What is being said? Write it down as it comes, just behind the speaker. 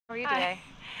How are you Hi. today?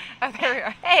 Oh, there we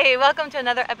are. Hey, welcome to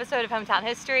another episode of Hometown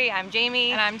History. I'm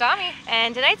Jamie. And I'm Domi.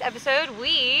 And tonight's episode,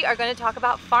 we are going to talk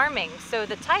about farming. So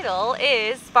the title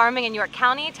is Farming in York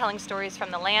County, Telling Stories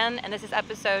from the Land. And this is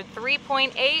episode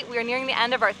 3.8. We are nearing the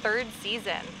end of our third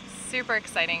season. Super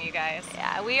exciting, you guys.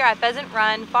 Yeah, we are at Pheasant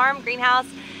Run Farm, Greenhouse,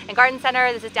 and Garden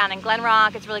Center. This is down in Glen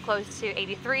Rock. It's really close to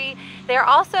 83. They are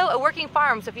also a working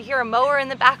farm, so if you hear a mower in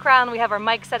the background, we have our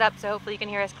mic set up, so hopefully you can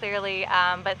hear us clearly.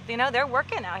 But you know, they're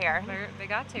working out here. They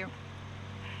got to.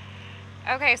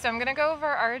 Okay, so I'm going to go over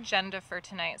our agenda for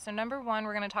tonight. So number one,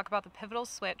 we're going to talk about the pivotal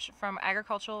switch from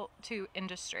agricultural to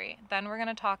industry. Then we're going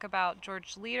to talk about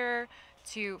George Leader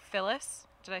to Phyllis.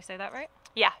 Did I say that right?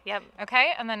 Yeah, yep.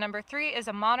 Okay, and then number three is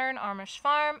a modern Amish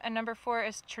farm, and number four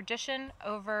is tradition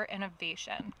over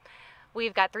innovation.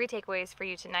 We've got three takeaways for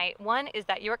you tonight. One is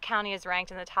that York County is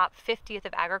ranked in the top 50th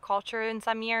of agriculture in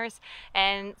some years.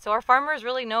 And so our farmers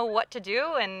really know what to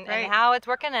do and how it's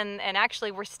working. And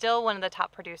actually, we're still one of the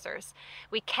top producers.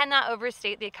 We cannot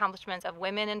overstate the accomplishments of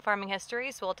women in farming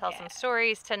history. So we'll tell some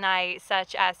stories tonight,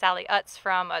 such as Sally Utz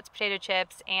from Utz Potato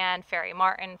Chips and Ferry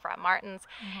Martin from Martin's.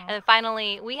 And then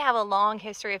finally, we have a long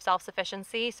history of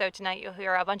self-sufficiency. So tonight you'll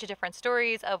hear a bunch of different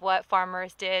stories of what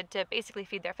farmers did to basically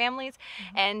feed their families.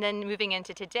 And then moving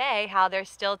into today, how they're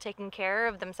still taking care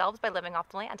of themselves by living off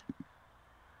the land.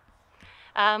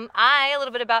 A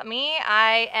little bit about me.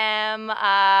 I am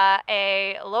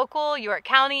a local York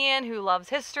Countyan who loves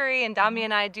history, and Domi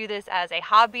and I do this as a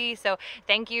hobby. So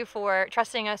thank you for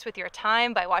trusting us with your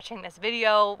time by watching this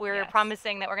video. We're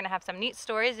promising that we're going to have some neat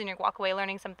stories and you'll walk away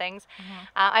learning some things.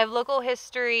 I have a local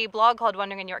history blog called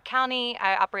Wandering in York County.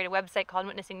 I operate a website called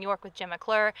Witnessing York with Jim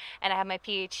McClure, and I have my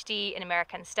PhD in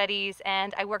American Studies,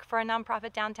 and I work for a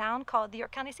nonprofit downtown called the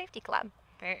York County Safety Club.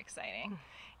 Very exciting.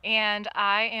 And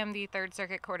I am the Third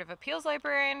Circuit Court of Appeals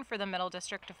librarian for the Middle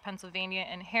District of Pennsylvania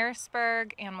in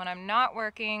Harrisburg. And when I'm not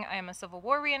working, I am a Civil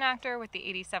War reenactor with the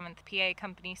 87th PA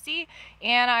Company C,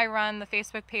 and I run the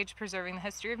Facebook page Preserving the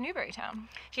History of Newburytown.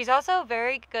 She's also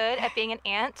very good at being an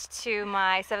aunt to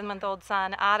my 7-month-old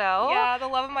son, Otto. Yeah, the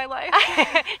love of my life.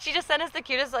 She just sent us the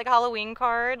cutest Halloween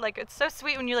card. It's so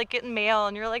sweet when you get mail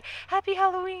and you're like, Happy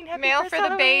Halloween, happy mail for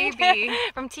Halloween. The baby.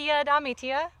 From Tia, Domi,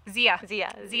 Tia? Zia.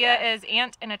 Zia is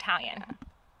aunt in Italian.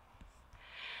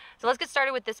 So let's get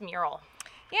started with this mural.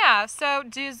 Yeah, so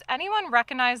does anyone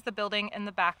recognize the building in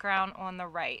the background on the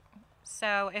right?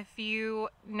 So if you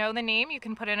know the name, you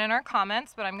can put it in our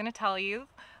comments, but I'm going to tell you.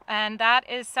 And that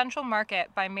is Central Market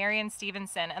by Marion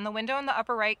Stevenson. And the window in the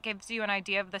upper right gives you an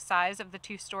idea of the size of the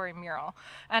two-story mural.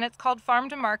 And it's called Farm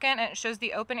to Market, and it shows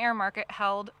the open-air market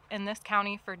held in this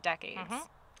county for decades.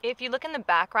 If you look in the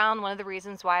background, one of the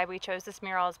reasons why we chose this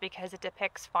mural is because it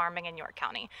depicts farming in York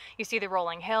County. You see the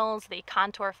rolling hills, the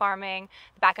contour farming,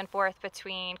 the back and forth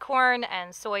between corn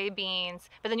and soybeans,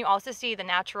 but then you also see the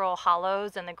natural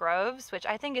hollows and the groves, which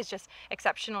I think is just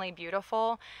exceptionally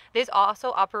beautiful. These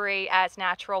also operate as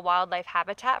natural wildlife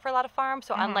habitat for a lot of farms,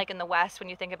 so unlike in the West, when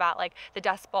you think about the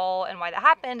Dust Bowl and why that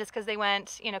happened, is because they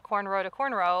went, corn row to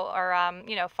corn row, or,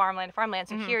 farmland to farmland.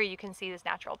 So here you can see these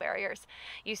natural barriers.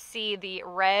 You see the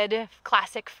red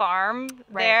classic farm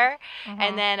there,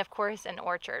 and then of course an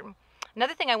orchard.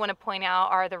 Another thing I want to point out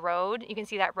are the road. You can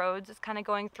see that roads is kind of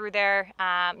going through there.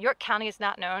 York County is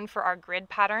not known for our grid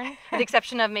pattern, with the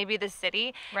exception of maybe the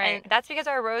city. And that's because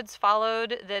our roads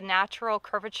followed the natural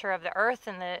curvature of the earth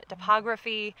and the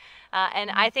topography.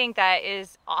 And I think that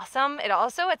is awesome. It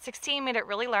also, at 16, made it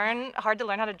really hard to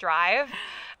learn how to drive.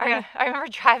 I remember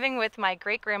driving with my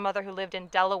great-grandmother who lived in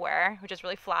Delaware, which is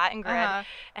really flat and grid.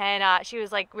 And she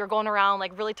was like, we were going around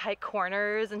really tight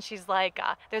corners, and she's like,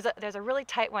 there's a really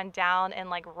tight one down in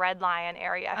Red Lion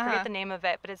area. I forget the name of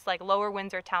it, but it's Lower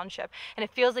Windsor Township, and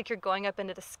it feels like you're going up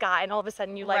into the sky, and all of a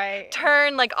sudden you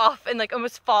turn off and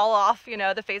almost fall off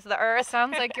the face of the earth.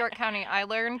 Sounds like York County. I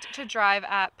learned to drive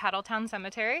at Paddletown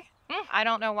Cemetery. I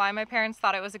don't know why my parents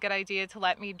thought it was a good idea to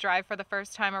let me drive for the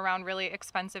first time around really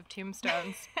expensive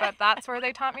tombstones, but that's where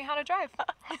they taught me how to drive.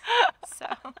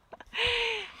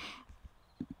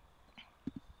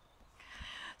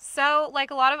 So,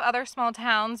 like a lot of other small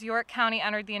towns, York County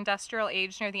entered the industrial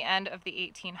age near the end of the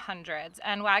 1800s,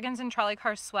 and wagons and trolley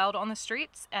cars swelled on the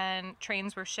streets, and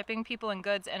trains were shipping people and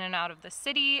goods in and out of the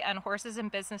city, and horses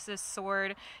and businesses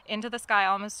soared into the sky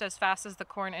almost as fast as the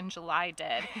corn in July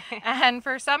did. And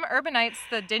for some urbanites,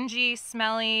 the dingy,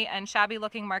 smelly, and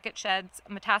shabby-looking market sheds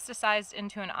metastasized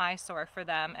into an eyesore for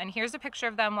them. And here's a picture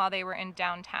of them while they were in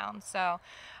downtown. So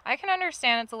I can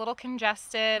understand it's a little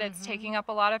congested, it's taking up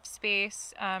a lot of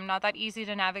space, not that easy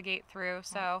to navigate through,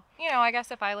 so, I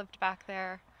guess if I lived back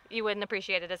there... You wouldn't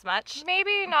appreciate it as much?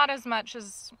 Maybe not as much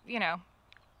as,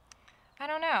 I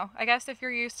don't know. I guess if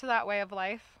you're used to that way of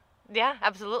life. Yeah,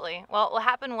 absolutely. Well, what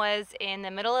happened was in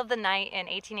the middle of the night in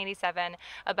 1887,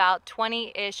 about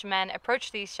 20-ish men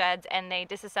approached these sheds and they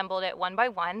disassembled it one by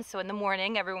one. So in the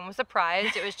morning, everyone was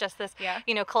surprised. It was just this, Yeah.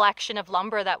 collection of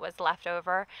lumber that was left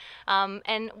over.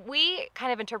 And we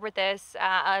kind of interpret this,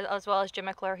 as well as Jim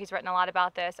McClure, he's written a lot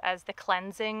about this, as the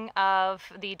cleansing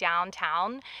of the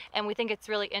downtown. And we think it's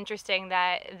really interesting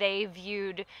that they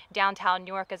viewed downtown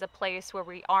New York as a place where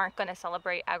we aren't going to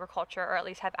celebrate agriculture, or at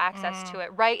least have access to it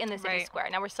right in the city square.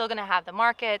 Now, we're still going to have the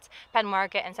markets, Penn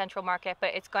Market and Central Market,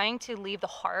 but it's going to leave the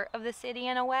heart of the city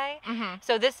in a way.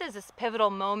 So this is this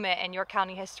pivotal moment in York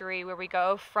County history where we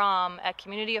go from a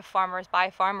community of farmers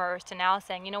by farmers to now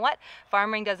saying, you know what,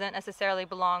 farming doesn't necessarily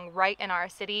belong right in our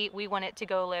city. We want it to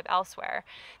go live elsewhere.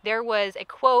 There was a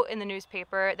quote in the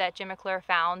newspaper that Jim McClure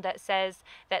found that says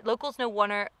that locals no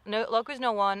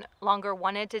longer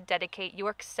wanted to dedicate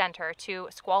York Center to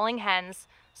squalling hens,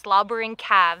 slobbering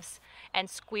calves, and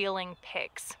squealing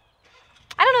pigs.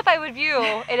 I don't know if I would view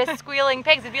it as squealing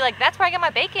pigs. It'd be like, that's where I get my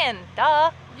bacon,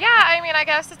 duh. Yeah, I mean, I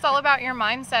guess it's all about your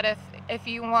mindset. If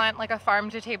you want like a farm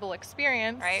to table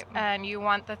experience, right, and you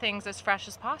want the things as fresh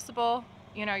as possible,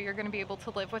 you're going to be able to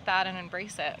live with that and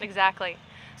embrace it. Exactly.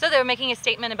 So they were making a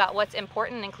statement about what's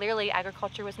important, and clearly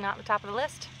agriculture was not at the top of the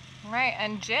list. Right,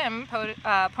 and Jim pointed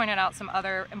out some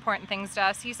other important things to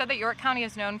us. He said that York County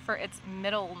is known for its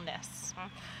middleness.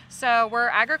 So we're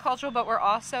agricultural, but we're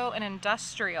also an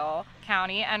industrial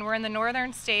county, and we're in the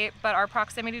northern state, but our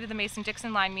proximity to the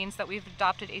Mason-Dixon line means that we've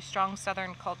adopted a strong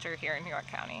southern culture here in York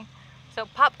County. So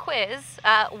pop quiz,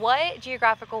 what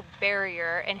geographical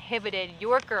barrier inhibited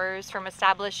Yorkers from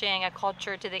establishing a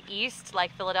culture to the east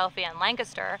like Philadelphia and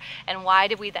Lancaster, and why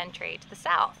did we then trade to the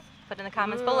south? Put in the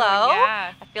comments below.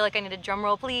 Yeah. I feel like I need a drum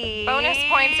roll, please. Bonus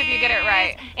points if you get it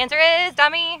right. Answer is,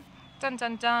 dummy. Dun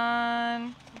dun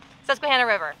dun. Susquehanna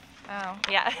River. Oh.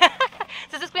 Yeah.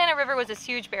 So Susquehanna River was this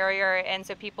huge barrier, and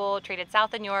so people traded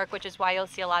south in York, which is why you'll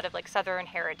see a lot of like southern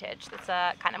heritage.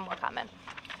 That's kind of more common.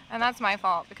 And that's my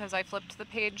fault because I flipped the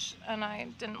page and I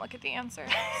didn't look at the answer.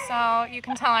 So you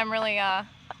can tell I'm really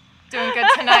doing good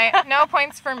tonight. No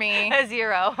points for me.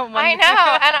 0. I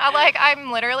know, and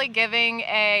I'm literally giving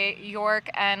a York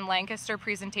and Lancaster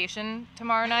presentation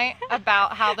tomorrow night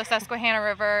about how the Susquehanna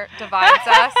River divides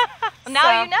us.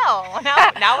 Now you know.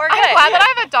 Now we're good. I'm glad that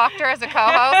I have a doctor as a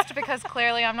co-host because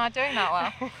clearly I'm not doing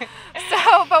that well.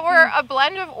 But we're a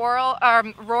blend of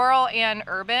rural and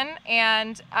urban,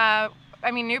 and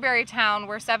Newberrytown,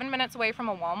 we're 7 minutes away from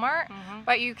a Walmart,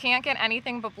 but you can't get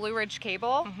anything but Blue Ridge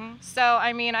cable. So,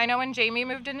 I know when Jamie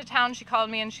moved into town, she called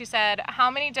me and she said,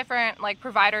 how many different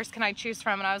providers can I choose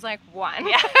from? And I was like, 1.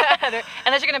 Yeah.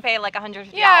 Unless you're going to pay like $150.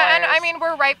 Yeah, and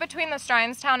we're right between the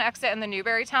Strinestown exit and the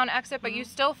Newberrytown exit, but you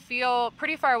still feel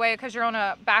pretty far away because you're on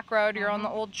a back road, you're on the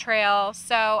old trail.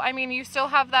 So, you still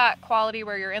have that quality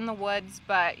where you're in the woods,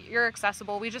 but you're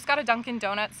accessible. We just got a Dunkin'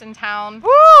 Donuts in town. Woo!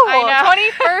 I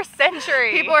know. 21st century.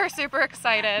 People are super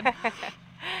excited.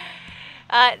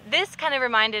 This kind of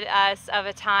reminded us of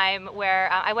a time where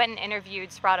I went and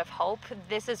interviewed Sprout of Hope.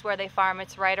 This is where they farm.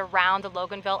 It's right around the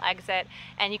Loganville exit.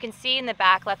 And you can see in the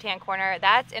back left-hand corner,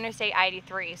 that's Interstate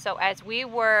I-83. So as we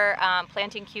were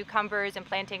planting cucumbers and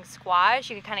planting squash,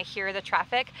 you could kind of hear the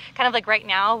traffic. Kind of like right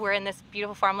now, we're in this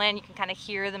beautiful farmland. You can kind of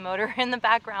hear the motor in the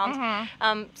background.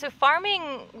 So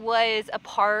farming was a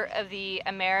part of the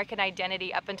American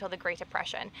identity up until the Great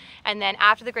Depression. And then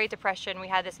after the Great Depression, we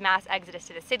had this mass exodus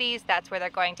to the cities. That's where they're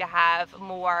going to have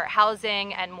more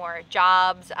housing and more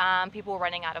jobs. People were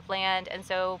running out of land, and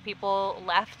so people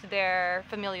left their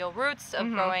familial roots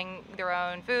of growing their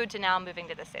own food to now moving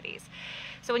to the cities.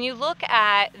 So when you look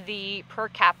at the per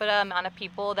capita amount of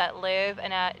people that live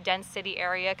in a dense city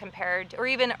area compared, or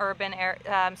even urban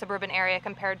suburban area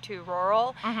compared to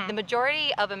rural, the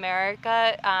majority of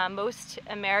America, most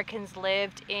Americans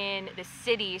lived in the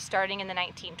city starting in the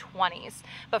 1920s.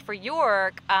 But for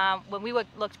York, when we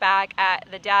looked back at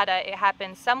the data, it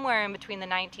happened somewhere in between the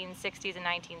 1960s and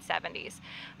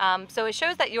 1970s. So it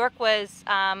shows that York was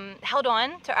held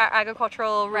on to our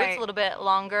agricultural roots a little bit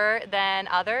longer than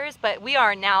others, but we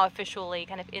are now officially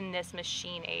kind of in this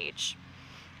machine age.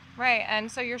 Right,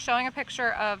 and so you're showing a picture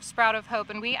of Sprout of Hope,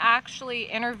 and we actually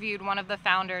interviewed one of the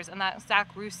founders, and that's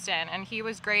Zach Rooston, and he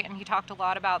was great, and he talked a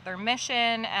lot about their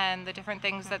mission and the different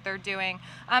things that they're doing.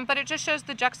 But it just shows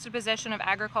the juxtaposition of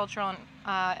agricultural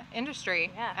and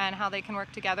industry and how they can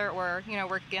work together or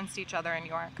work against each other in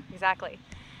York. Exactly.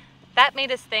 that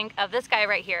made us think of this guy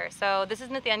right here. So this is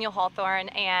Nathaniel Hawthorne,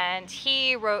 and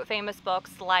he wrote famous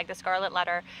books like The Scarlet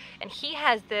Letter, and he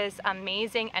has this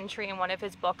amazing entry in one of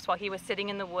his books while he was sitting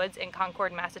in the woods in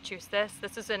Concord, Massachusetts.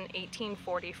 This is in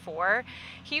 1844.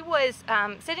 He was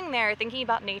sitting there thinking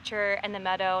about nature and the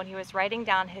meadow, and he was writing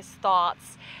down his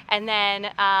thoughts. And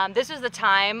then this was the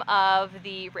time of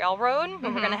the railroad,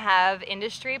 when we're going to have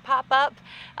industry pop up.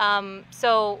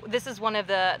 So this is one of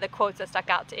the quotes that stuck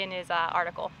out in his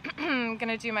article. I'm going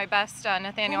to do my best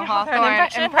Nathaniel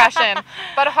Hawthorne impression.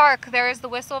 But hark, there is the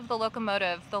whistle of the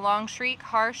locomotive, the long shriek,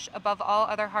 harsh above all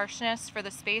other harshness, for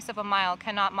the space of a mile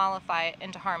cannot mollify it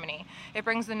into harmony. It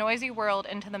brings the noisy world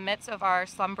into the midst of our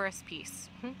slumberous peace.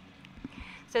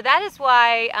 So that is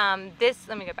why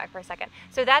let me go back for a second.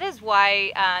 So that is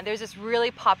why there's this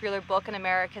really popular book in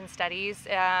American Studies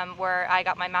where I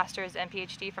got my master's and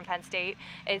PhD from Penn State.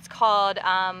 It's called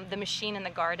The Machine in the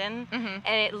Garden, and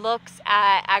it looks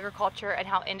at agriculture and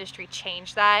how industry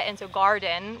changed that. And so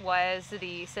garden was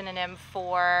the synonym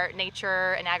for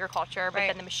nature and agriculture, but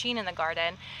then the machine in the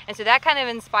garden. And so that kind of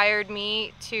inspired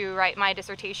me to write my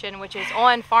dissertation, which is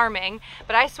on farming,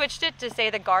 but I switched it to say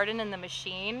the garden and the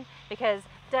machine because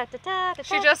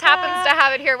she just happens to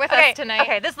have it here with us tonight.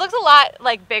 Okay, this looks a lot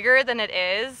like bigger than it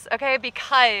is, okay,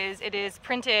 because it is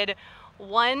printed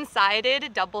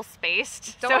one-sided,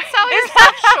 double-spaced. Don't sell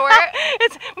yourself short.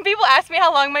 When people ask me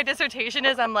how long my dissertation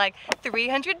is, I'm like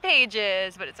 300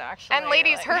 pages, but it's actually. And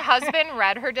ladies, her husband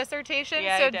read her dissertation,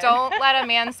 so don't let a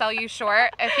man sell you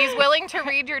short. If he's willing to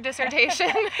read your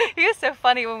dissertation. He was so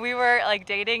funny when we were like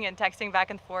dating and texting back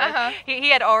and forth.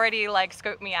 He had already like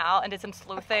scoped me out and did some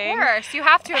sleuthing. Of course, you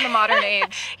have to in the modern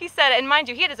age. He said, and mind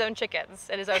you, he had his own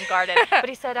chickens in his own garden, but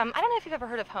he said, I don't know if you've ever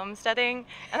heard of homesteading,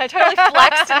 and I totally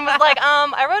flexed and was like,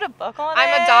 I wrote a book on it.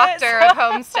 I'm a doctor of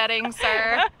homesteading,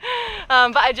 sir.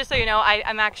 But just so you know,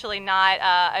 I'm actually not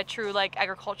a true like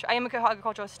agriculture. I am an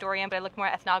agricultural historian, but I look more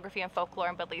at ethnography and folklore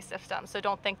and belief systems. So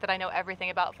don't think that I know everything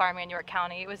about farming in York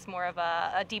County. It was more of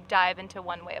a deep dive into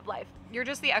one way of life. You're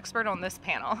just the expert on this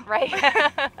panel. Right.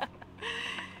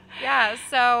 Yeah,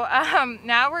 so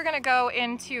now we're going to go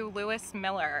into Lewis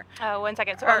Miller. Oh, 1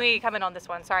 second. So let me comment on this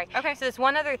one. Sorry. Okay. So this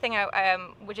one other thing,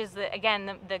 which is,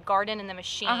 again, the garden and the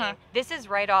machine. This is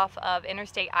right off of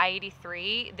Interstate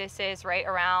I-83. This is right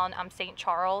around St.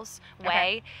 Charles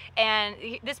Way. And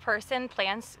this person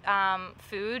plants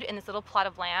food in this little plot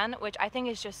of land, which I think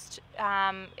is just,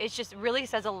 it just really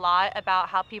says a lot about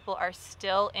how people are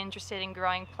still interested in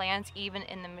growing plants, even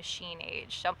in the machine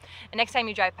age. So the next time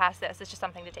you drive past this, it's just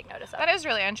something to take notice of. That is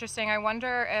really interesting. I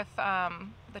wonder if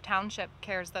the township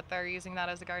cares that they're using that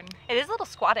as a garden. It is a little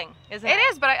squatting, isn't it? It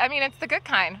is, but I mean, it's the good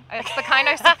kind. It's the kind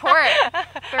I support.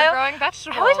 They're growing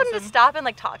vegetables. I always wanted to stop and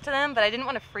like talk to them, but I didn't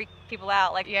want to freak people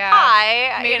out. Like,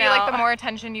 hi. Maybe like the more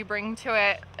attention you bring to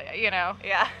it,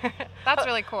 Yeah. That's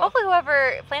really cool. Hopefully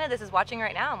whoever planted this is watching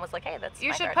right now and was like, hey, that's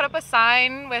You should put up a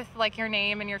sign with like your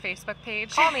name and your Facebook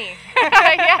page. Call me.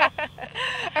 Yeah.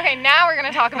 Okay, now we're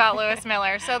going to talk about Lewis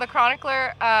Miller. So the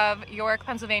chronicler of York,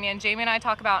 Pennsylvania, and Jamie and I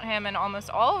talk about him in almost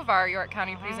all of our York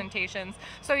County presentations.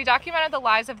 So he documented the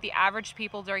lives of the average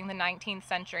people during the 19th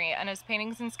century, and his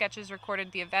paintings and sketches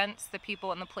recorded the events, the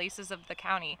people, and the places of the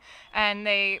county. And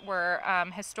they were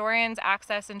historians'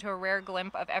 access into a rare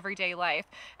glimpse of everyday life.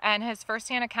 And his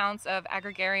firsthand accounts of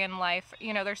agrarian life,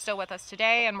 they're still with us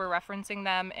today, and we're referencing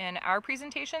them in our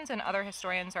presentations, and other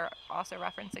historians are also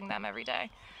referencing them every day.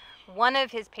 One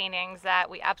of his paintings that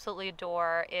we absolutely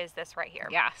adore is this right here.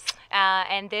 Yes.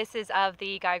 And this is of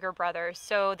the Geiger brothers.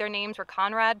 So their names were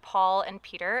Conrad, Paul, and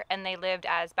Peter, and they lived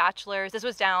as bachelors. This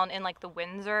was down in like the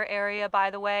Windsor area, by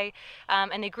the way.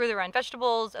 And they grew their own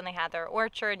vegetables, and they had their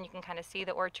orchard, and you can kind of see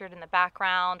the orchard in the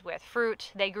background with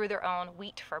fruit. They grew their own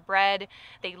wheat for bread.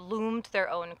 They loomed their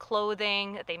own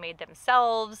clothing that they made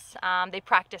themselves. They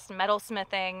practiced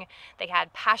metalsmithing. They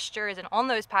had pastures, and on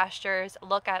those pastures,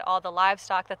 look at all the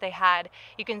livestock that they had.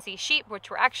 You can see sheep, which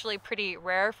were actually pretty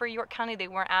rare for York County. They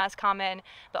weren't as common,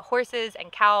 but horses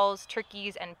and cows,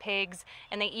 turkeys and pigs,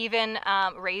 and they even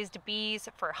raised bees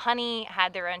for honey,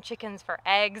 had their own chickens for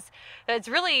eggs. It's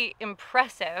really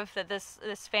impressive that this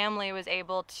family was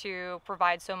able to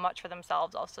provide so much for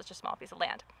themselves off such a small piece of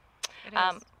land. It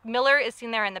is. Miller is seen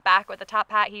there in the back with the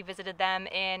top hat. He visited them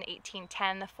in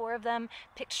 1810. The four of them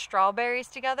picked strawberries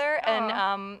together,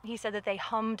 and he said that they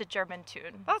hummed a German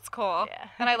tune. That's cool. Yeah.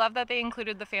 And I love that they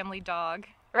included the family dog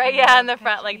Right, yeah, in the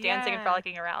front, like dancing and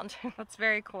frolicking around. That's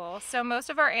very cool. So most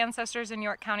of our ancestors in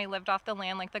York County lived off the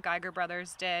land like the Geiger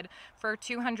brothers did for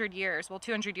 200 years, well,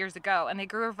 200 years ago, and they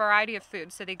grew a variety of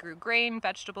foods. So they grew grain,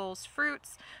 vegetables,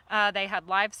 fruits, they had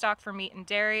livestock for meat and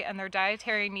dairy, and their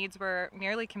dietary needs were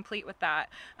nearly complete with that.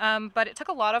 But it took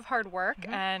a lot of hard work,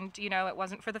 and, you know, it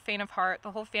wasn't for the faint of heart.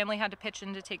 The whole family had to pitch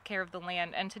in to take care of the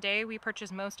land, and today we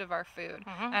purchase most of our food,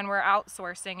 and we're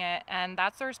outsourcing it, and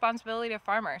that's the responsibility of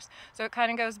farmers. So it kind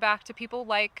of goes back to people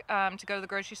like to go to the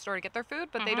grocery store to get their food,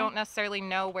 but they don't necessarily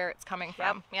know where it's coming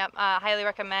from. Yep. Highly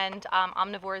recommend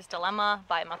Omnivore's Dilemma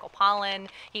by Michael Pollan.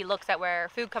 He looks at where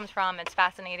food comes from. It's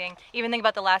fascinating. Even think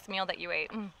about the last meal that you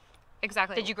ate.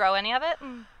 Exactly. Did you grow any of it?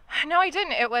 No, I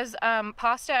didn't. It was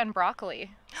pasta and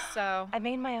broccoli. So I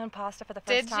made my own pasta for the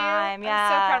first time. Did you? Yeah. I'm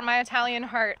so proud of my Italian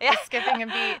heart. Yeah. Skipping a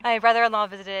beat. My brother-in-law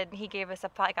visited. He gave us a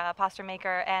pasta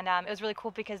maker, and it was really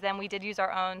cool because then we did use our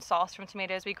own sauce from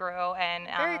tomatoes we grew and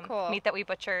Very cool. meat that we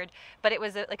butchered. But it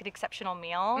was like an exceptional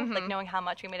meal, like knowing how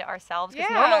much we made it ourselves.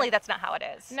 Because normally that's not how it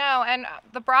is. No, and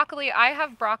the broccoli, I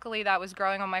have broccoli that was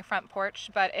growing on my front porch,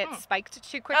 but it spiked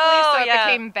too quickly, so it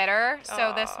became bitter.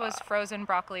 So this was frozen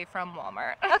broccoli from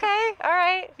Walmart. Okay, all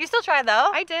right. You still tried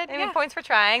though. I did. I mean, points for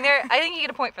trying. I think you get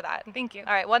a point for that. Thank you.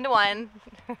 All right, 1-1.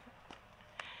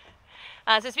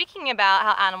 So speaking about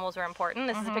how animals are important,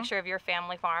 this is a picture of your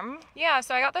family farm. Yeah,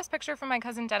 so I got this picture from my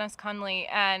cousin Dennis Cunley,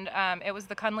 and it was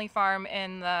the Cunley farm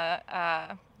in the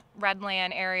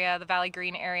Redland area, the Valley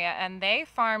Green area, and they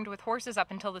farmed with horses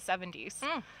up until the 70s.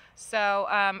 So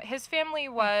his family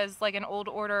was like an old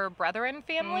order Brethren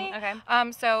family.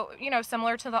 So, you know,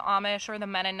 similar to the Amish or the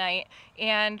Mennonite,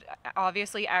 and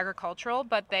obviously agricultural,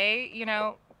 but they, you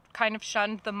know, kind of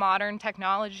shunned the modern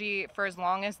technology for as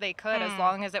long as they could, as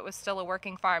long as it was still a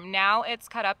working farm. Now it's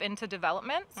cut up into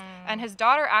developments, and his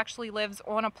daughter actually lives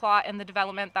on a plot in the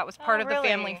development that was part of the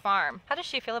family farm. How does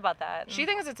she feel about that? She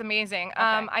thinks it's amazing.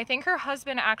 I think her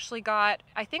husband actually got,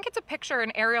 I think it's a picture,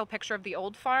 an aerial picture of the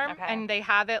old farm, and they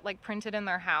have it like printed in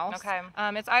their house.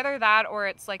 It's either that or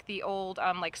it's like the old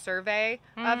like survey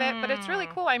of it, but it's really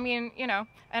cool. I mean, you know,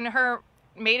 and her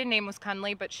maiden name was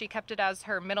Cunley, but she kept it as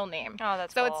her middle name. Oh,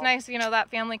 that's so cool. It's nice, you know,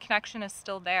 that family connection is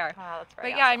still there. Oh, that's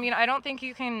very But yeah, awesome. I mean, I don't think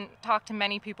you can talk to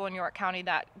many people in York County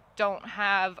that don't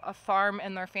have a farm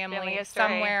in their family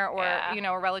somewhere, or you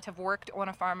know, a relative worked on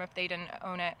a farm if they didn't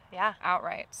own it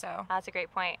outright. So that's a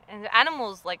great point. And the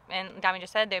animals, like and Dami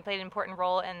just said, they played an important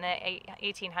role in the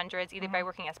 1800s, either by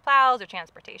working as plows or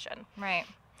transportation. Right.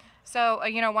 So,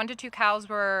 you know, 1 to 2 cows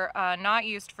were not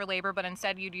used for labor, but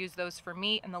instead you'd use those for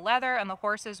meat and the leather, and the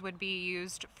horses would be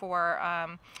used for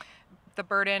the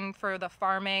burden for the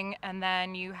farming, and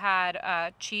then you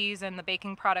had cheese and the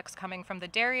baking products coming from the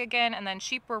dairy again, and then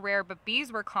sheep were rare, but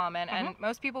bees were common, and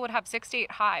most people would have 6 to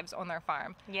 8 hives on their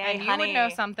farm. Yay, and you honey. would know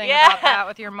something about that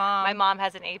with your mom. My mom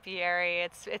has an apiary.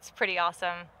 It's pretty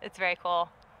awesome. It's very cool.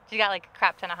 She got like a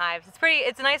crap ton of hives.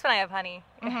 It's nice when I have honey.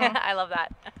 I love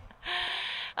that.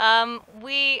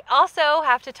 We also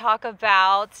have to talk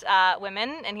about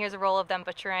women, and here's a role of them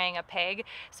butchering a pig.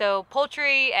 So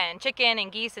poultry and chicken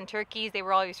and geese and turkeys, they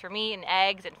were all used for meat, and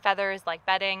eggs and feathers like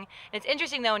bedding. And it's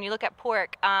interesting though when you look at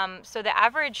pork, so the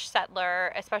average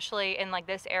settler, especially in like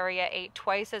this area, ate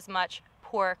twice as much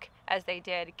pork as they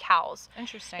did cows.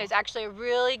 Interesting. It's actually a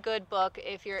really good book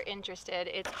if you're interested.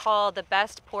 It's called The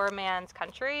Best Poor Man's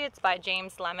Country. It's by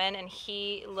James Lemon, and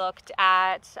he looked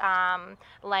at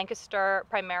Lancaster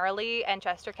primarily and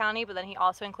Chester County, but then he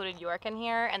also included York in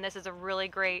here, and this is a really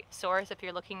great source if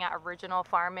you're looking at original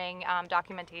farming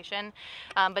documentation.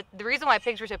 But the reason why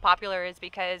pigs were so popular is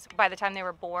because by the time they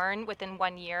were born, within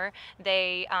 1 year,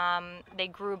 they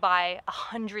grew by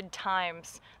 100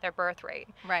 times their birth rate.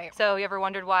 Right. So you ever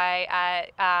wondered why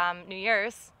at New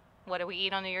Year's, what do we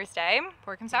eat on New Year's Day?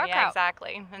 Pork and sauerkraut. Yeah,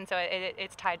 exactly. And so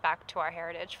it's tied back to our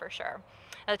heritage for sure.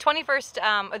 The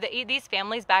 21st, these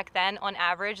families back then, on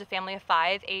average, a family of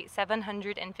 5 ate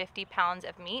 750 pounds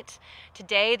of meat.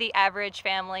 Today, the average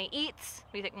family eats,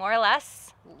 we think more or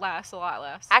less? Less, a lot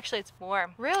less. Actually, it's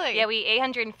more. Really? Yeah, we eat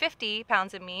 850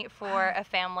 pounds of meat for a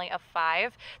family of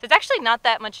 5. So it's actually not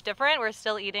that much different. We're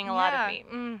still eating a lot of meat.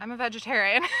 I'm a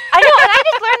vegetarian. I know, and I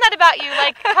just learned that about you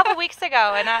like a couple weeks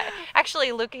ago. And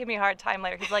Luke gave me a hard time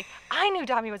later. He's like, I knew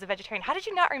Dami was a vegetarian. How did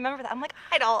you not remember that? I'm like,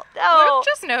 I don't know. Luke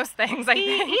just knows things, I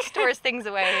think. He stores things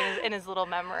away in his little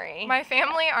memory. My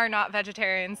family are not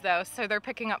vegetarians, though, so they're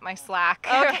picking up my slack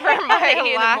Okay. for my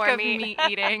They eat lack more of meat. meat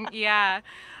eating. Yeah.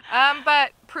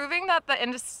 But proving that the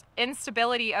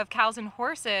instability of cows and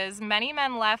horses, many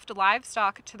men left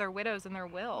livestock to their widows in their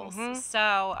wills. So,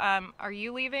 are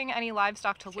you leaving any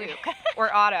livestock to Luke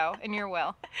or Otto in your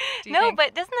will? No,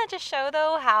 but doesn't that just show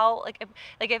though how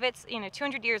if it's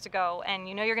 200 years ago and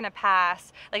you're gonna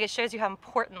pass, like it shows you how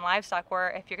important livestock were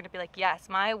if you're gonna be like, yes,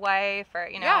 my wife or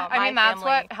yeah, I mean that's family.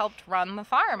 what helped run the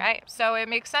farm. Right. So it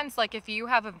makes sense. Like if you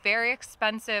have a very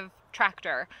expensive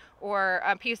tractor or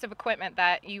a piece of equipment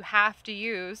that you have to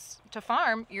use to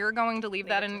farm, you're going to leave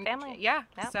that in family. Yeah.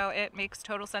 Yep. So it makes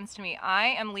total sense to me. I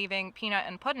am leaving Peanut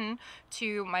and Puddin'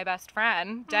 to my best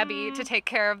friend Debbie to take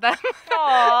care of them.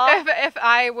 if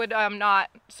I would not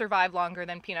survive longer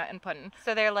than Peanut and Puddin'.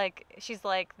 So she's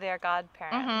like their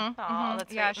godparent.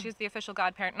 That's yeah, sweet. she's the official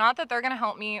godparent. Not that they're gonna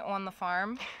help me on the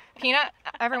farm. Peanut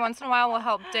every once in a while will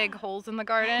help dig holes in the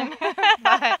garden,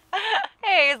 but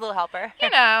hey, he's a little helper.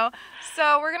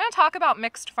 So we're going to talk about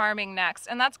mixed farming next,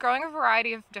 and that's growing a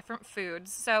variety of different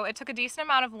foods. So it took a decent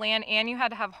amount of land, and you had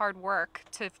to have hard work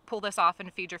to pull this off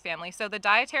and feed your family. So the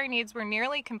dietary needs were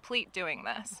nearly complete doing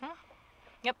this.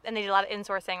 Yep, and they did a lot of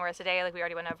insourcing, whereas today, like we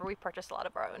already went over, we purchased a lot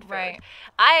of our own food. Right.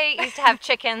 I used to have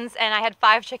chickens, and I had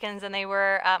 5 chickens, and they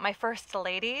were my first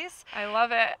ladies. I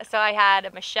love it. So I had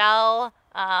a Michelle,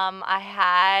 I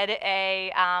had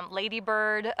a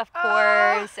Ladybird, of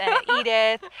course, and an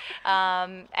Edith,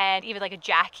 and even like a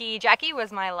Jackie. Jackie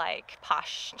was my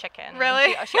posh chicken.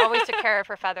 Really? She always took care of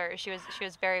her feathers. She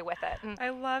was very with it. I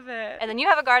love it. And then you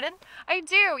have a garden? I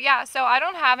do, yeah. So I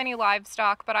don't have any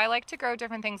livestock, but I like to grow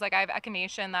different things. Like I have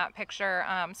echinacea in that picture.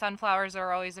 Sunflowers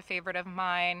are always a favorite of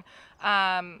mine.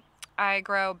 I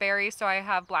grow berries, so I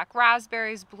have black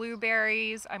raspberries,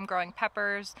 blueberries. I'm growing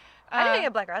peppers. I didn't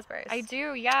get black raspberries. I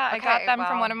do, yeah. Okay, I got them wow.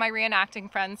 from one of my reenacting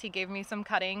friends. He gave me some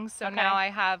cuttings, so now I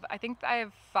have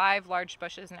 5 large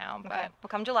bushes now. But well,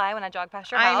 come July when I jog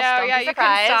past your I house, know, don't yeah, be you can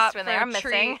surprised stop when for they are a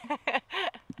missing.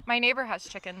 My neighbor has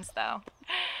chickens, though.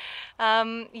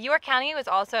 York County was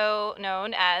also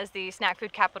known as the snack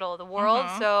food capital of the world.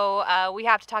 So we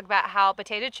have to talk about how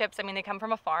potato chips, they come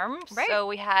from a farm. Right. So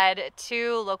we had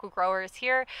 2 local growers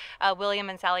here, William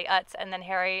and Sally Utz, and then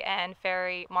Harry and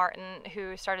Ferry Martin,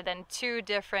 who started then 2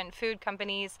 different food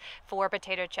companies for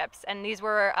potato chips. And these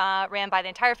were ran by the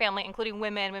entire family, including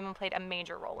women. Women played a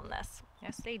major role in this.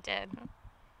 Yes, they did.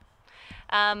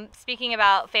 Speaking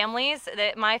about families,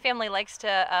 my family likes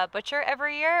to butcher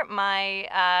every year.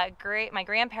 My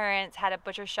grandparents had a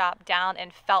butcher shop down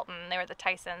in Felton. They were the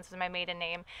Tysons, was my maiden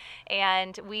name,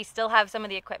 and we still have some of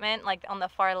the equipment. Like on the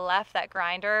far left, that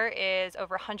grinder is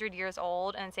over 100 years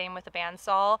old, and same with the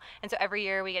bandsaw. And so every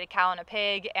year we get a cow and a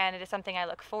pig, and it is something I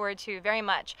look forward to very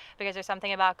much because there's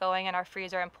something about going in our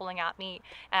freezer and pulling out meat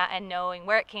and knowing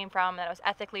where it came from, that it was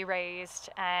ethically raised,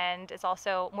 and it's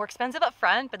also more expensive up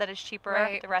front, but that is cheaper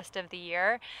the rest of the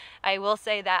year. I will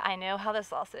say that I know how the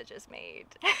sausage is made.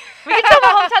 We can tell the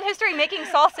hometown history making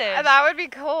sausage. That would be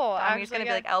cool. I'm just going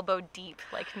to be elbow deep,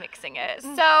 mixing it.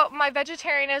 So my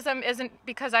vegetarianism isn't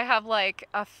because I have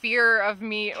a fear of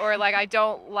meat or I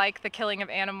don't like the killing of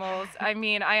animals.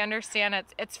 I understand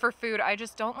it's for food. I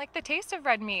just don't like the taste of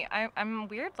red meat. I'm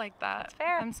weird like that. That's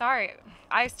fair. I'm sorry.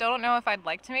 I still don't know if I'd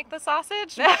like to make the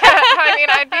sausage, but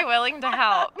I'd be willing to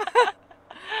help.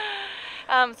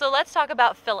 So let's talk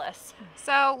about Phyllis.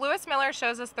 So Lewis Miller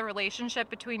shows us the relationship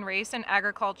between race and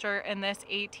agriculture in this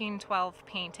 1812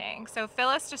 painting. So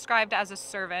Phyllis, described as a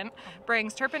servant,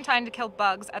 brings turpentine to kill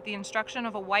bugs at the instruction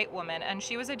of a white woman, and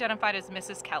she was identified as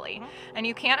Mrs. Kelly. And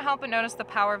you can't help but notice the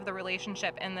power of the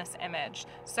relationship in this image.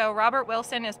 So Robert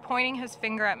Wilson is pointing his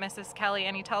finger at Mrs. Kelly,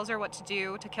 and he tells her what to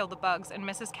do to kill the bugs, and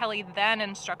Mrs. Kelly then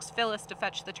instructs Phyllis to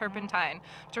fetch the turpentine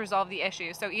to resolve the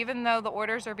issue. So even though the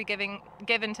orders are given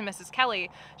to Mrs. Kelly,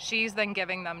 she's then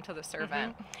giving them to the servant.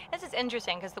 This is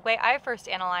interesting because the way I first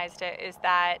analyzed it is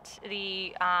that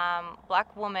the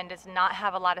black woman does not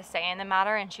have a lot of say in the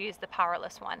matter, and she is the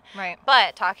powerless one. Right.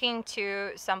 But talking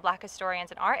to some black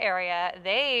historians in our area,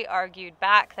 they argued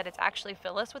back that it's actually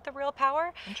Phyllis with the real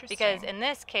power. Interesting. Because in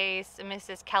this case,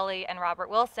 Mrs. Kelly and Robert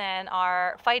Wilson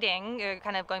are fighting,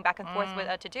 kind of going back and forth with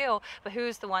what to do, but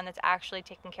who's the one that's actually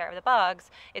taking care of the bugs?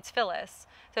 It's Phyllis.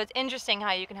 So it's interesting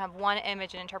how you can have one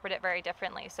image and interpret it very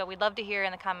differently. So we'd love to hear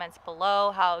in the comments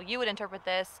below how you would interpret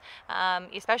this,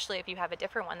 especially if you have a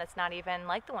different one that's not even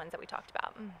like the ones that we talked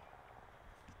about.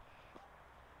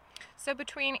 So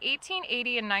between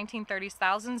 1880 and 1930s,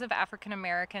 thousands of African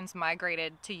Americans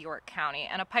migrated to York County,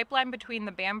 and a pipeline between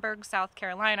the Bamberg, South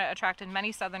Carolina attracted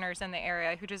many Southerners in the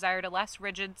area who desired a less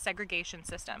rigid segregation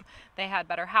system. They had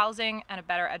better housing and a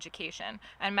better education,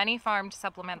 and many farmed to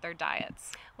supplement their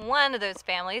diets. One of those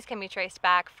families can be traced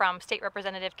back from State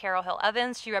Representative Carol Hill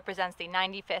Evans. She represents the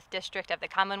 95th District of the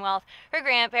Commonwealth. Her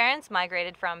grandparents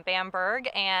migrated from Bamberg,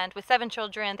 and with 7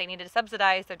 children, they needed to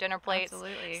subsidize their dinner plates.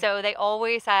 Absolutely. So they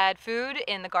always had food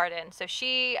in the garden. So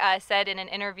she said in an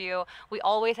interview, we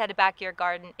always had a backyard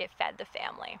garden. It fed the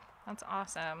family. That's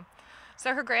awesome.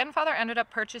 So her grandfather ended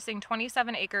up purchasing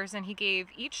 27 acres, and he gave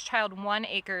each child 1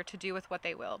 acre to do with what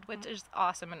they willed, which is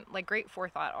awesome and like great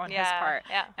forethought on his part.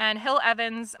 Yeah. And Hill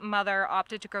Evans' mother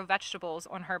opted to grow vegetables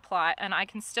on her plot, and I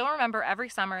can still remember every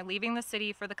summer leaving the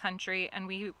city for the country, and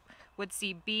we would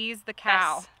see Bees the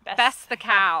cow, Bess the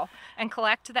cow, and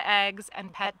collect the eggs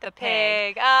and pet the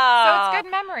pig. Oh. So it's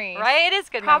good memory. Right? It is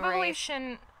good Probably memory.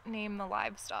 shouldn't name the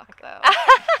livestock, though.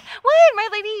 What?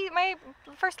 My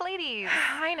first ladies.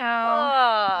 I know.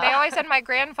 Oh. They always said my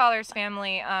grandfather's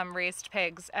family raised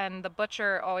pigs, and the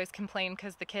butcher always complained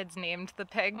because the kids named the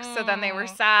pigs. So then they were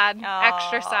sad,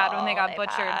 extra sad when they got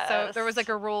butchered. So there was like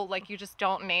a rule, like you just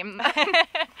don't name them.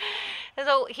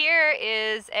 So here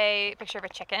is a picture of a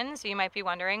chicken. So you might be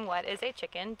wondering, what is a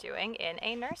chicken doing in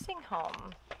a nursing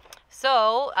home?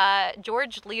 So,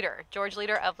 George Leader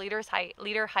of Leader's Height.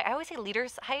 I always say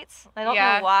Leader's Heights. I don't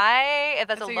know why. If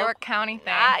that's a York County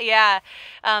thing. Yeah.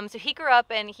 So he grew up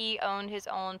and he owned his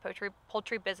own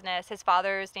poultry business. His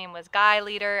father's name was Guy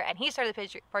Leader, and he started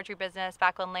the poultry business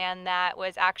back on land that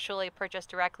was actually purchased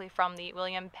directly from the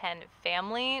William Penn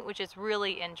family, which is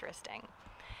really interesting.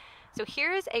 So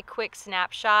here's a quick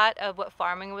snapshot of what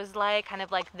farming was like, kind of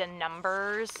like the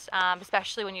numbers,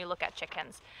 especially when you look at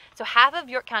chickens. So half of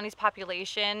York County's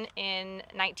population in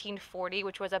 1940,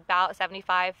 which was about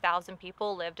 75,000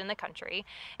 people, lived in the country.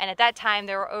 And at that time,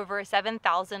 there were over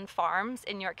 7,000 farms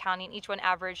in York County, and each one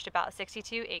averaged about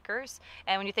 62 acres.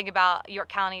 And when you think about York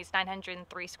County's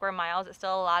 903 square miles, it's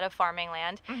still a lot of farming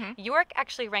land. Mm-hmm. York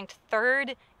actually ranked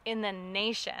 3rd in the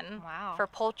nation for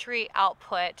poultry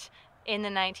output in the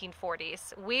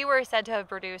 1940s. We were said to have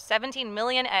produced 17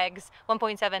 million eggs,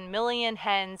 1.7 million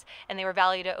hens, and they were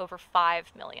valued at over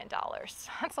 $5 million.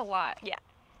 That's a lot. Yeah.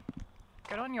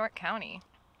 Good on York County.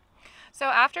 So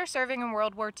after serving in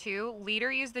World War II,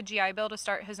 Leader used the GI Bill to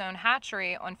start his own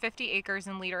hatchery on 50 acres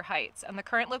in Leader Heights, and the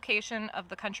current location of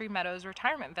the Country Meadows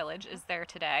Retirement Village is there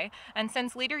today. And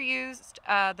since Leader used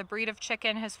the breed of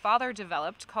chicken his father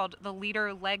developed, called the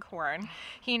Leader Leghorn,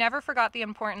 he never forgot the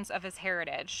importance of his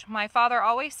heritage. My father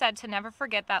always said to never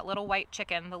forget that little white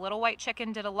chicken. The little white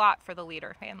chicken did a lot for the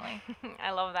Leader family.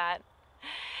 I love that.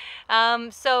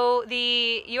 So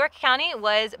the York County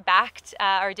was backed,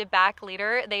 or did back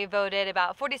Leader. They voted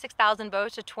about 46,000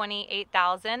 votes to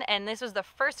 28,000, and this was the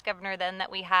first governor then that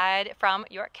we had from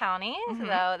York County,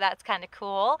 so that's kind of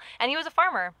cool. And he was a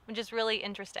farmer, which is really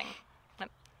interesting.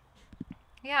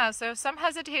 Yeah, so some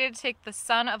hesitated to take the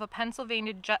son of a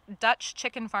Pennsylvania Dutch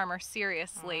chicken farmer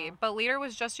seriously, but Leader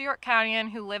was just a York Countian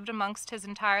who lived amongst his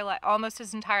almost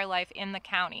his entire life in the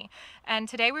county. And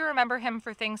today we remember him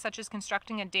for things such as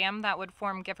constructing a dam that would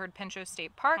form Gifford Pinchot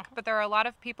State Park, but there are a lot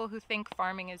of people who think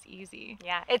farming is easy.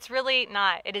 Yeah, it's really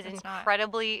not. It's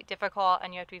incredibly difficult,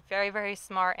 and you have to be very, very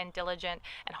smart and diligent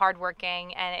and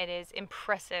hardworking, and it is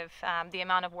impressive the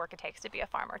amount of work it takes to be a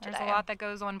farmer today. There's a lot that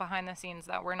goes on behind the scenes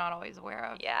that we're not always aware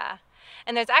of. Yeah.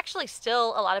 And there's actually still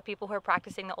a lot of people who are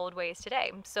practicing the old ways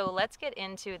today. So let's get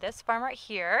into this farm right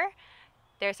here.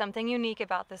 There's something unique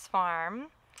about this farm.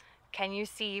 Can you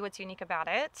see what's unique about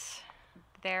it?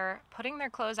 They're putting their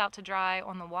clothes out to dry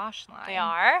on the wash line. They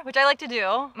are, which I like to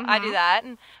do. I do that.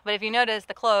 But if you notice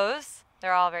the clothes,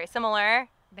 they're all very similar.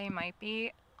 They might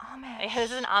be Amish.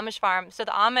 This is an Amish farm. So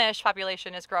the Amish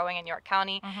population is growing in York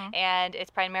County, and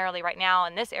it's primarily right now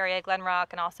in this area, Glen Rock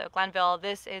and also Glenville.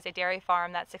 This is a dairy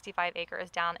farm that's 65 acres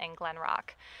down in Glen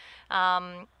Rock.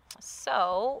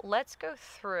 So let's go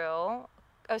through.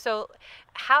 So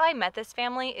how I met this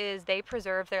family is they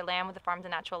preserve their land with the Farms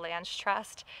and Natural Lands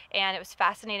Trust, and it was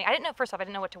fascinating. First off, I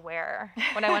didn't know what to wear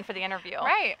when I went for the interview.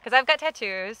 Right. Because I've got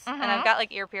tattoos, and I've got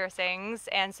like ear piercings,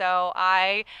 and so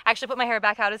I actually put my hair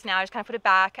back out as now. I just kind of put it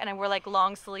back, and I wore like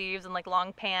long sleeves and like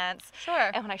long pants.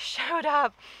 Sure. And when I showed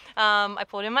up, I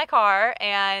pulled in my car,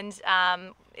 and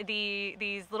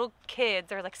these little kids,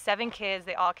 there were like 7 kids,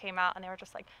 they all came out and they were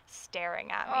just like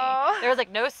staring at me. There was like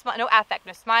no affect,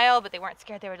 no smile, but they weren't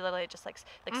scared. They were literally just like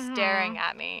staring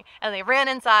at me. And they ran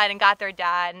inside and got their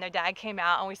dad, and their dad came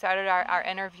out and we started our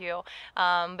interview.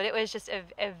 But it was just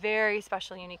a very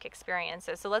special, unique experience.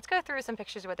 So let's go through some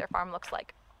pictures of what their farm looks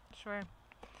like. Sure.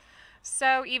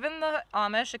 So even the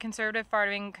Amish, a conservative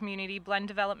farming community, blend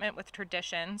development with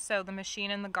tradition. So the machine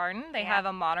in the garden, they have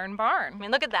a modern barn. I mean,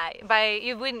 look at that.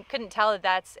 Couldn't tell that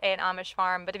that's an Amish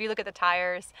farm, but if you look at the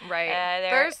tires, right,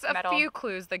 there's a few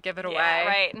clues that give it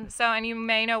away. Right. So, and you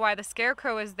may know why the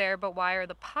scarecrow is there, but why are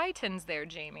the pythons there,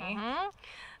 Jamie?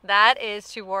 That is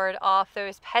to ward off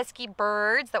those pesky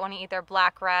birds that want to eat their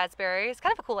black raspberries.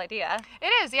 Kind of a cool idea.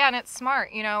 It is, yeah, and it's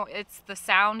smart. You know, it's the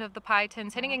sound of the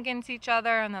pythons hitting against each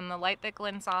other, and then the light that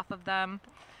glints off of them.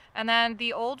 And then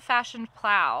the old-fashioned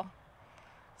plow.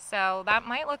 So that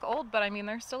might look old, but I mean,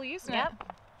 they're still using it.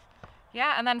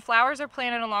 Yeah, and then flowers are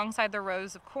planted alongside the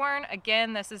rows of corn.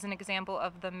 Again, this is an example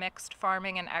of the mixed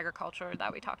farming and agriculture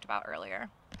that we talked about earlier.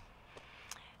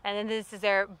 And then this is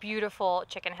their beautiful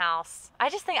chicken house.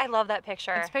 I just think I love that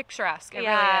picture. It's picturesque. It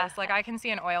really is. Like, I can see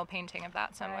an oil painting of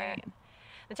that somewhere. Right.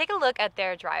 And take a look at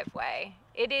their driveway.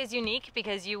 It is unique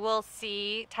because you will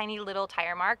see tiny little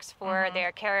tire marks for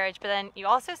their carriage, but then you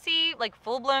also see like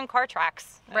full-blown car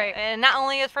tracks. Right. And not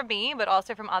only is from me, but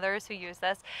also from others who use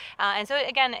this. And so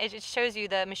again, it shows you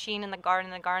the machine in the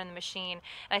garden, the garden in the machine.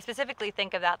 And I specifically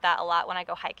think about that a lot when I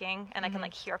go hiking and I can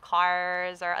like hear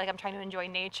cars or like I'm trying to enjoy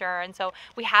nature. And so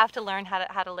we have to learn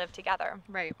how to live together.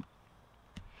 Right.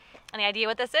 Any idea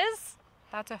what this is?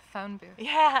 That's a phone booth.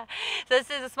 Yeah. So this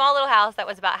is a small little house that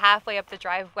was about halfway up the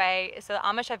driveway. So the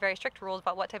Amish have very strict rules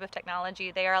about what type of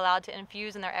technology they are allowed to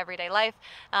infuse in their everyday life.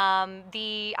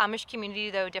 The Amish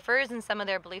community, though, differs in some of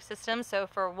their belief systems. So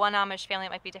for one Amish family, it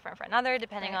might be different for another,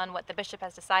 depending on what the bishop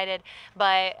has decided.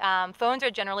 But phones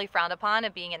are generally frowned upon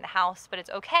of being in the house, but it's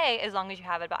okay as long as you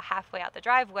have it about halfway out the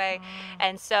driveway.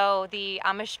 And so the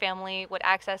Amish family would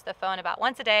access the phone about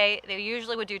once a day. They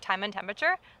usually would do time and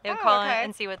temperature. They would call in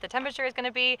and see what the temperature is going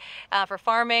to be for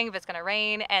farming, if it's going to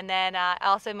rain, and then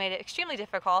also made it extremely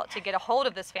difficult to get a hold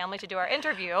of this family to do our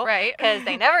interview, right? Because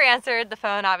they never answered the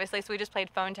phone, obviously. So we just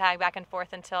played phone tag back and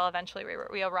forth until eventually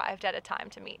we arrived at a time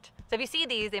to meet. So if you see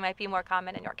these, they might be more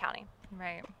common in York County.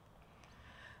 Right.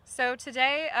 So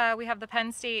today we have the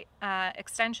Penn State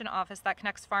Extension Office that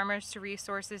connects farmers to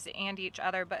resources and each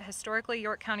other, but historically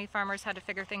York County farmers had to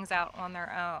figure things out on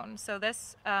their own. So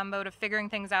this mode of figuring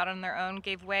things out on their own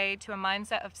gave way to a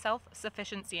mindset of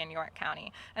self-sufficiency in York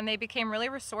County, and they became really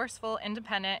resourceful,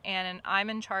 independent, and an I'm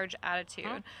in charge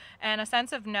attitude, and a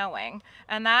sense of knowing.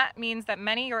 And that means that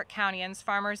many York Countyans,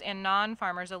 farmers and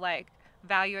non-farmers alike,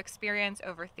 value experience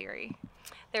over theory.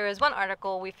 There was one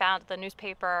article we found at the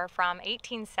newspaper from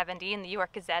 1870 in the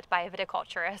York Gazette by a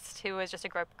viticulturist who was just a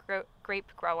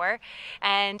grape grower,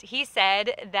 and he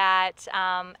said that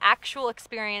actual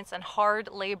experience and hard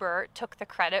labor took the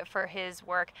credit for his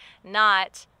work,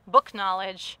 not book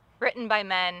knowledge written by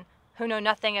men who know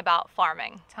nothing about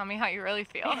farming. Tell me how you really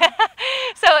feel.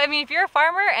 So, I mean, if you're a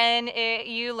farmer and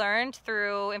you learned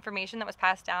through information that was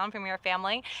passed down from your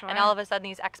family, and all of a sudden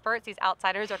these experts, these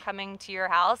outsiders are coming to your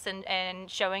house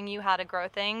and showing you how to grow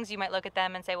things, you might look at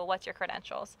them and say, well, what's your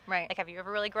credentials? Right. Like, have you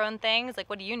ever really grown things? Like,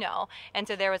 what do you know? And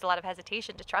so there was a lot of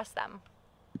hesitation to trust them.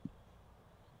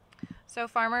 So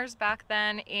farmers back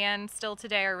then and still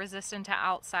today are resistant to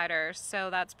outsiders. So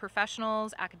that's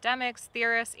professionals, academics,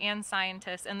 theorists, and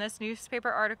scientists. And this newspaper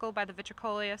article by the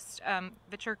viticulturist, I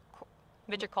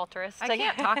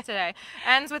can't talk today,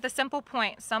 ends with a simple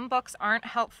point. Some books aren't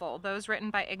helpful. Those written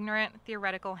by ignorant,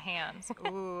 theoretical hands.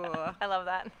 Ooh. I love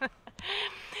that.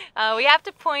 We have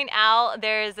to point out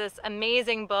there's this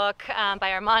amazing book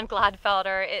by Armand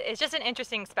Gladfelder. It's just an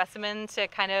interesting specimen to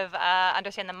kind of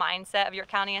understand the mindset of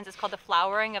York Countyans. It's called The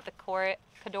Flowering of the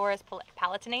Codorus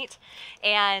Palatinate.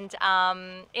 And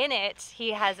in it,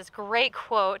 he has this great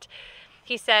quote.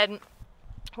 He said,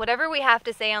 "Whatever we have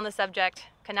to say on the subject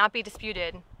cannot be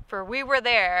disputed, for we were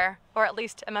there, or at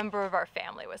least a member of our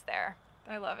family was there."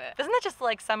 I love it. Doesn't that just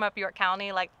like sum up York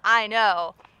County? Like, I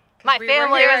know. My we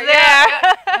family was there.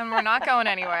 Yeah, and we're not going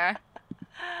anywhere.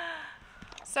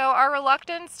 So our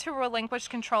reluctance to relinquish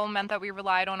control meant that we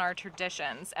relied on our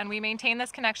traditions, and we maintained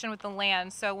this connection with the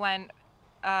land. So when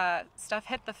stuff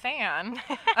hit the fan,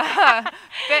 You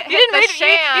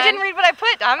didn't read what I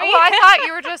put, Tommy. Well, I thought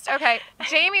you were just, okay,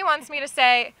 Jamie wants me to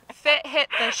say, fit hit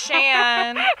the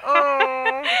shan.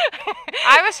 Oh.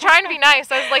 I was trying to be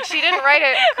nice. I was like, she didn't write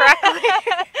it correctly.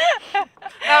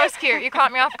 That was cute. You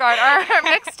caught me off guard. Our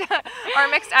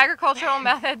mixed agricultural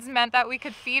methods meant that we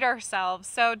could feed ourselves.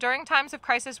 So during times of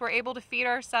crisis, we're able to feed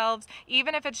ourselves,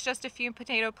 even if it's just a few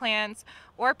potato plants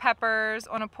or peppers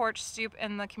on a porch stoop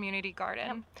in the community garden.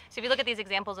 Yep. So if you look at these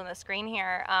examples on the screen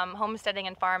here, homesteading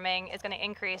and farming is going to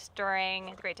increase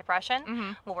during the Great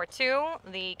Depression, World War II,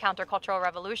 the countercultural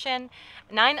revolution,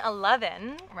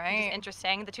 9/11, Right. which is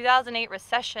interesting, the 2008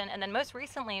 recession, and then most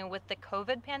recently with the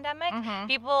COVID pandemic.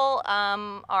 People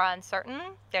are uncertain.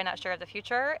 They're not sure of the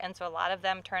future, and so a lot of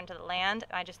them turn to the land.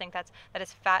 I just think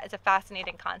it's a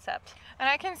fascinating concept. And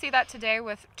I can see that today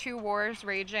with two wars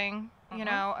raging, you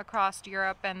know, across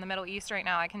Europe and the Middle East right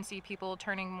now. I can see people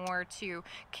turning more to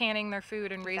canning their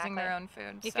food and raising their own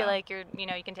food. You feel like you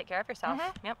can take care of yourself.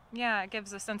 Yep. Yeah, it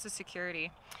gives a sense of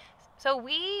security. So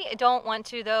we don't want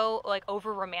to, though, like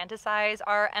over romanticize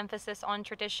our emphasis on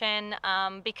tradition,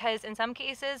 because in some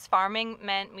cases farming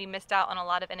meant we missed out on a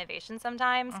lot of innovation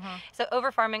sometimes. So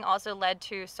over farming also led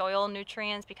to soil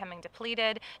nutrients becoming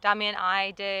depleted. Dami and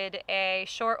I did a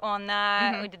short on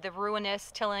that. We did the ruinous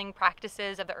tilling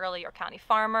practices of the early York County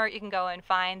farmer. You can go and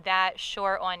find that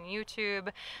short on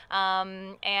YouTube.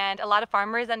 And a lot of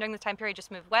farmers then during this time period just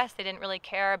moved west. They didn't really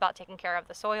care about taking care of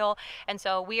the soil. And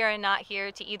so we are not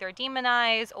here to either demonize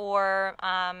or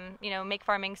make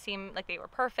farming seem like they were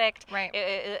perfect. Right.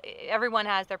 Everyone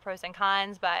has their pros and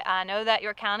cons, but I know that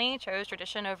York County chose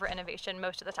tradition over innovation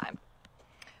most of the time.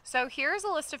 So here's a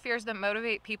list of fears that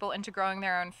motivate people into growing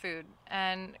their own food.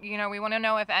 And, we want to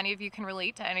know if any of you can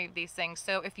relate to any of these things.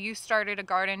 So if you started a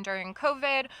garden during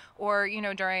COVID or,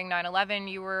 during 9/11,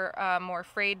 you were more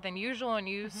afraid than usual and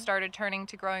you started turning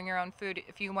to growing your own food,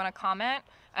 if you want to comment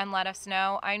and let us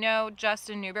know. I know just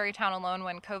in Newberrytown alone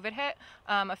when COVID hit,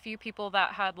 a few people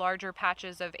that had larger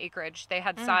patches of acreage, they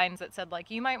had signs that said, like,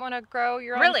 you might want to grow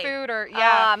your own food. Or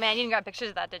man, you didn't got pictures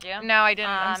of that, did you? No, I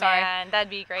didn't. I'm sorry. Man, that'd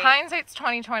be great. Hindsight's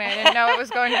 2020. I didn't know it was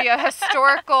going to be a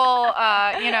historical,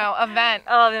 event.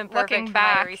 Oh, then perfect looking for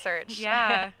back. my research.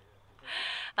 Yeah.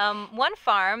 One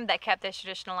farm that kept this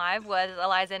tradition alive was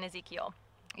Eliza and Ezekiel.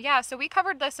 Yeah, so we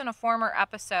covered this in a former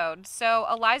episode. So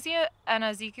Eliza and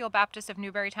Ezekiel Baptist of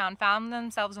Newberrytown found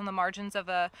themselves on the margins of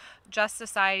a just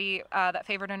society that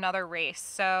favored another race.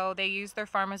 So they used their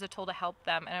farm as a tool to help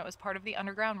them, and it was part of the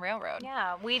Underground Railroad.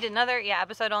 Yeah, we did another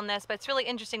episode on this, but it's really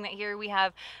interesting that here we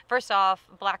have, first off,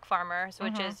 black farmers,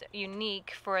 which is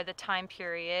unique for the time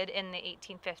period in the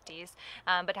 1850s,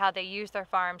 but how they used their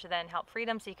farm to then help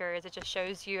freedom seekers. It just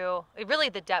shows you really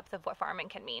the depth of what farming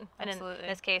can mean. And in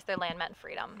this case, their land meant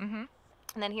freedom. And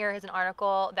then here is an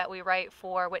article that we write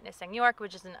for Witnessing York,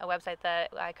 which is a website that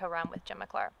I co-run with Jim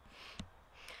McClure.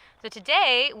 So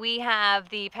today we have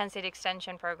the Penn State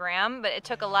Extension program, but it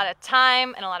took a lot of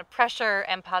time and a lot of pressure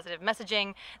and positive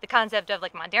messaging, the concept of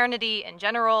like modernity in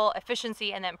general,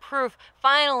 efficiency, and then proof.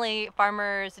 Finally,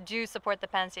 farmers do support the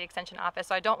Penn State Extension office.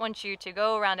 So I don't want you to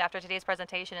go around after today's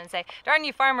presentation and say, darn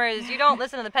you farmers, you don't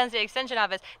listen to the Penn State Extension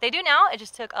office. They do now. It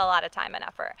just took a lot of time and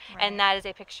effort. Right. And that is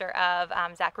a picture of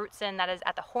Zach Rootson. That is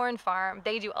at the Horn Farm.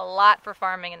 They do a lot for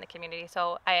farming in the community.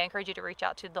 So I encourage you to reach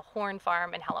out to the Horn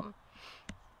Farm in Hellam.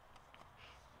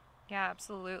 Yeah,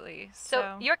 absolutely.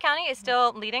 So York County is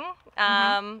still leading.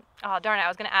 Oh darn it! I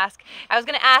was gonna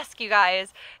ask you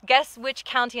guys. Guess which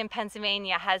county in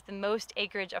Pennsylvania has the most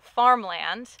acreage of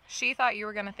farmland? She thought you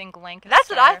were gonna think Lancaster. That's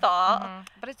what I thought.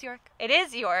 But it's York. It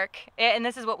is York, and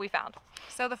this is what we found.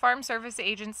 So the Farm Service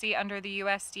Agency under the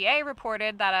USDA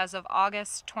reported that as of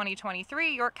August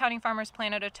 2023, York County farmers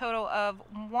planted a total of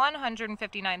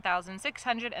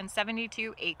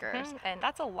 159,672 acres. And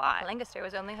that's a lot. Lancaster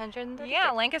was only 130.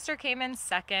 Yeah, Lancaster came in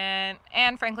second,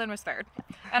 and Franklin was third.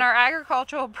 And our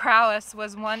agricultural prowess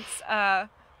was once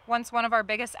one of our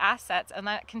biggest assets, and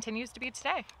that continues to be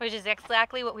today. Which is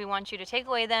exactly what we want you to take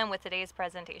away then with today's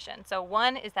presentation. So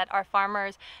one is that our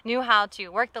farmers knew how to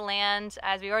work the land.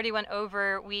 As we already went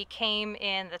over, we came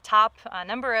in the top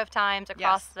number of times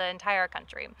across the entire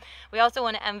country. We also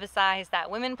want to emphasize that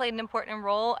women played an important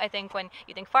role. I think when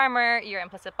you think farmer, your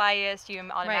implicit bias, you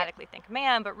automatically think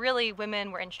man, but really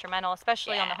women were instrumental,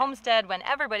 especially on the homestead when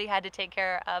everybody had to take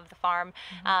care of the farm,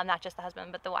 not just the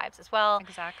husband, but the wives as well.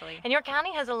 Exactly. And York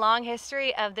County has a long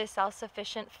history of this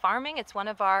self-sufficient farming. It's one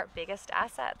of our biggest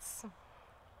assets.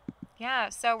 Yeah,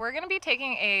 so we're going to be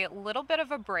taking a little bit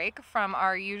of a break from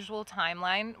our usual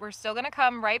timeline. We're still going to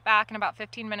come right back in about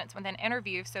 15 minutes with an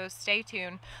interview, so stay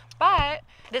tuned. But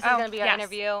this is going to be our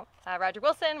interview. Roger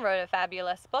Wilson wrote a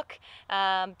fabulous book,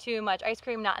 Too Much Ice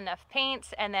Cream, Not Enough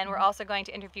Paint. And then we're also going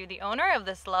to interview the owner of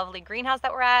this lovely greenhouse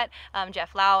that we're at,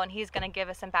 Jeff Lau, and he's going to give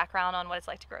us some background on what it's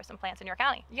like to grow some plants in York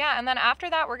County. Yeah, and then after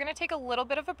that, we're going to take a little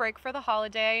bit of a break for the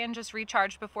holiday and just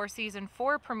recharge before season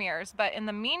 4 premieres. But in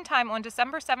the meantime, on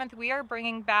December 7th, we we are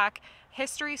bringing back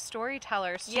history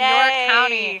storytellers to Yay! York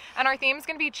County. And our theme is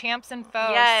going to be champs and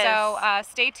foes. Yes.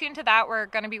 So stay tuned to that. We're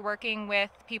going to be working with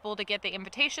people to get the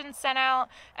invitations sent out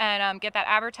and get that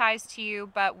advertised to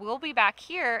you. But we'll be back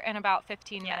here in about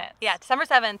 15 minutes. Yeah, December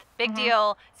 7th. Big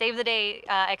deal. Save the date.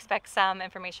 Expect some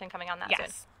information coming on that soon.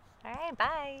 Yes. All right,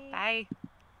 bye. Bye.